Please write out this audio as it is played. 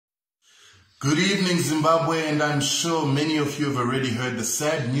Good evening, Zimbabwe, and I'm sure many of you have already heard the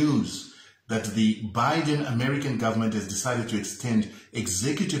sad news that the Biden American government has decided to extend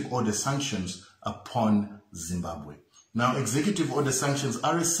executive order sanctions upon Zimbabwe. Now, executive order sanctions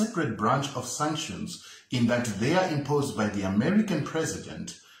are a separate branch of sanctions in that they are imposed by the American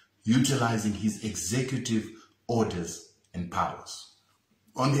president utilizing his executive orders and powers.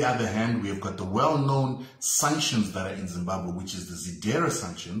 On the other hand, we have got the well-known sanctions that are in Zimbabwe, which is the Zidera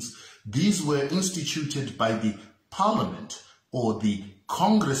sanctions. These were instituted by the Parliament or the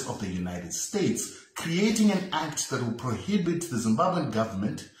Congress of the United States, creating an act that will prohibit the Zimbabwean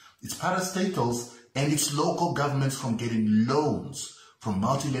government, its parastatals, and its local governments from getting loans from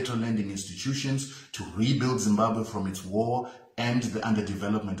multilateral lending institutions to rebuild Zimbabwe from its war and the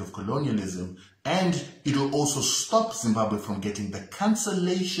underdevelopment of colonialism. And it will also stop Zimbabwe from getting the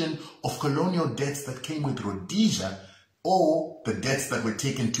cancellation of colonial debts that came with Rhodesia, or the debts that were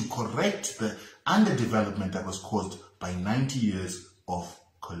taken to correct the underdevelopment that was caused by 90 years of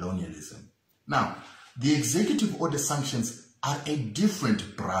colonialism. Now, the executive order sanctions are a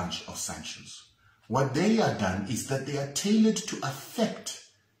different branch of sanctions. What they are done is that they are tailored to affect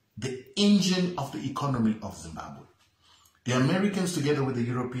the engine of the economy of Zimbabwe. The Americans, together with the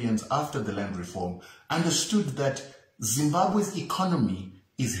Europeans after the land reform, understood that Zimbabwe's economy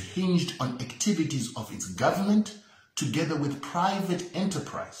is hinged on activities of its government together with private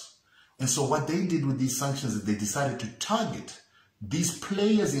enterprise. And so what they did with these sanctions is they decided to target these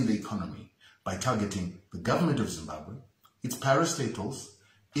players in the economy by targeting the government of Zimbabwe, its parastatals,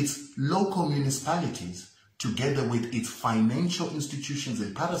 its local municipalities, together with its financial institutions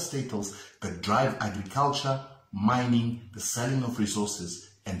and parastatals that drive agriculture, mining, the selling of resources,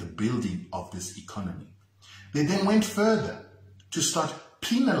 and the building of this economy. They then went further to start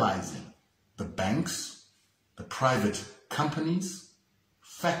penalizing the banks, the private companies,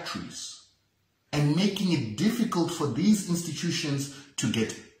 factories, and making it difficult for these institutions to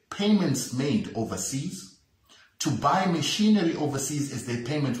get payments made overseas, to buy machinery overseas as their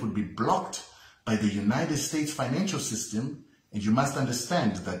payments would be blocked by the United States financial system. And you must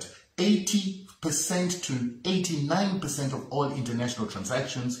understand that 80% to 89% of all international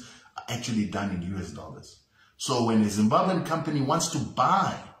transactions are actually done in US dollars. So when a Zimbabwean company wants to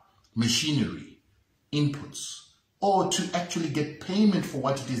buy machinery, inputs, or to actually get payment for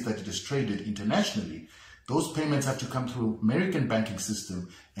what it is that it is traded internationally, those payments have to come through American banking system,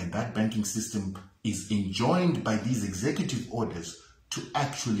 and that banking system is enjoined by these executive orders to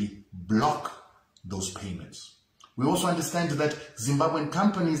actually block those payments. We also understand that Zimbabwean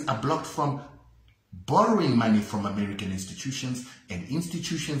companies are blocked from borrowing money from American institutions and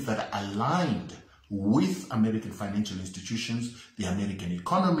institutions that are aligned with American financial institutions, the American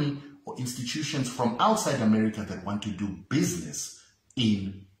economy, or institutions from outside America that want to do business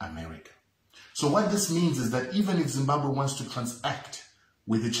in America. So what this means is that even if Zimbabwe wants to transact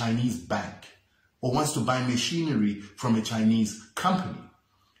with a Chinese bank or wants to buy machinery from a Chinese company,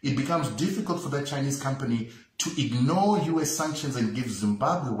 it becomes difficult for that Chinese company to ignore US sanctions and give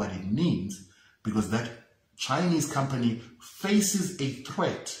Zimbabwe what it needs, because that Chinese company faces a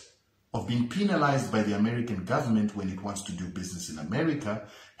threat of being penalized by the American government when it wants to do business in America,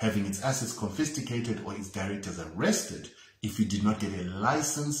 having its assets confiscated or its directors arrested if it did not get a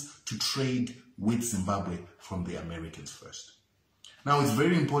license to trade with Zimbabwe from the Americans first. Now, it's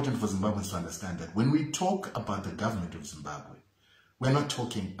very important for Zimbabweans to understand that when we talk about the government of Zimbabwe, we're not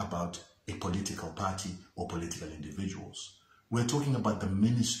talking about a political party or political individuals. We're talking about the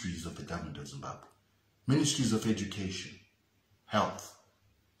ministries of the government of Zimbabwe. Ministries of education, health,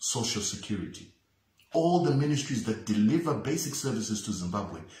 social security. All the ministries that deliver basic services to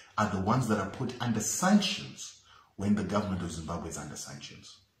Zimbabwe are the ones that are put under sanctions when the government of Zimbabwe is under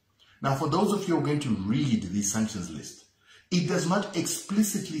sanctions. Now, for those of you who are going to read the sanctions list, it does not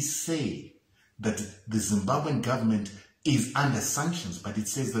explicitly say that the Zimbabwean government is under sanctions, but it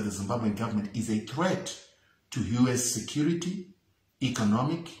says that the Zimbabwean government is a threat to US security,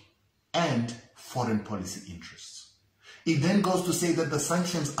 economic, and foreign policy interests. It then goes to say that the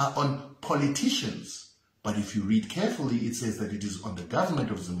sanctions are on politicians, but if you read carefully, it says that it is on the government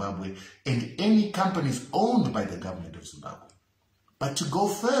of Zimbabwe and any companies owned by the government of Zimbabwe. But to go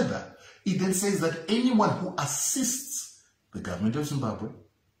further, it then says that anyone who assists the government of Zimbabwe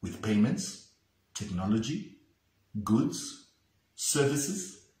with payments, technology, goods,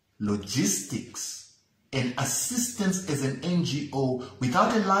 services, logistics, and assistance as an NGO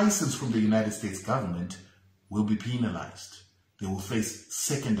without a license from the United States government will be penalized. They will face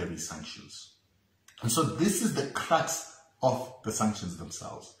secondary sanctions. And so this is the crux of the sanctions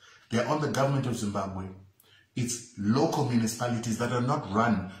themselves. They are on the government of Zimbabwe, its local municipalities that are not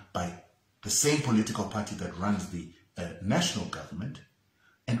run by the same political party that runs the national government,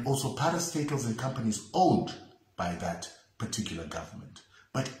 and also parastatals and companies owned by that particular government.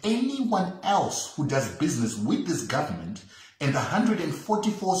 But anyone else who does business with this government and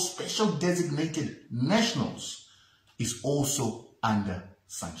 144 special designated nationals is also under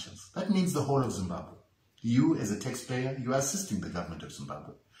sanctions. That means the whole of Zimbabwe. You as a taxpayer, you are assisting the government of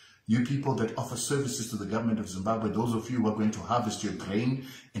Zimbabwe. You people that offer services to the government of Zimbabwe, those of you who are going to harvest your grain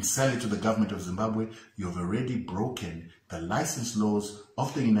and sell it to the government of Zimbabwe, you have already broken the license laws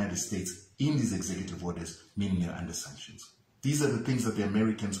of the United States in these executive orders, meaning you're under sanctions. These are the things that the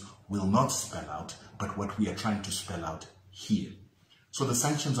Americans will not spell out, but what we are trying to spell out here. So the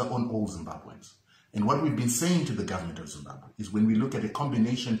sanctions are on all Zimbabweans. And what we've been saying to the government of Zimbabwe is when we look at a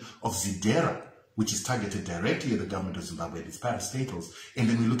combination of ZIDERA, which is targeted directly at the government of Zimbabwe and its parastatals, and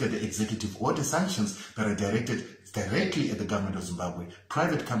then we look at the executive order sanctions that are directed directly at the government of Zimbabwe,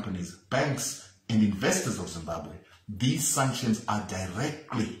 private companies, banks, and investors of Zimbabwe, these sanctions are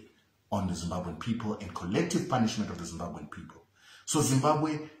directly on the Zimbabwean people and collective punishment of the Zimbabwean people. So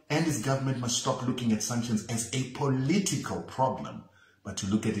Zimbabwe and its government must stop looking at sanctions as a political problem, but to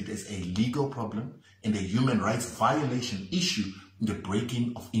look at it as a legal problem and a human rights violation issue, the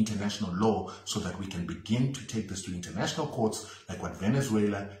breaking of international law, so that we can begin to take this to international courts like what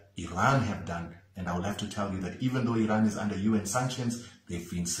Venezuela, Iran have done. And I will have to tell you that even though Iran is under UN sanctions, they've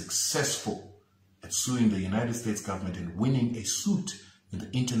been successful at suing the United States government and winning a suit in the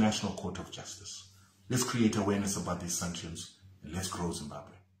International Court of Justice. Let's create awareness about these sanctions and let's grow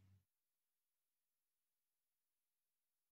Zimbabwe.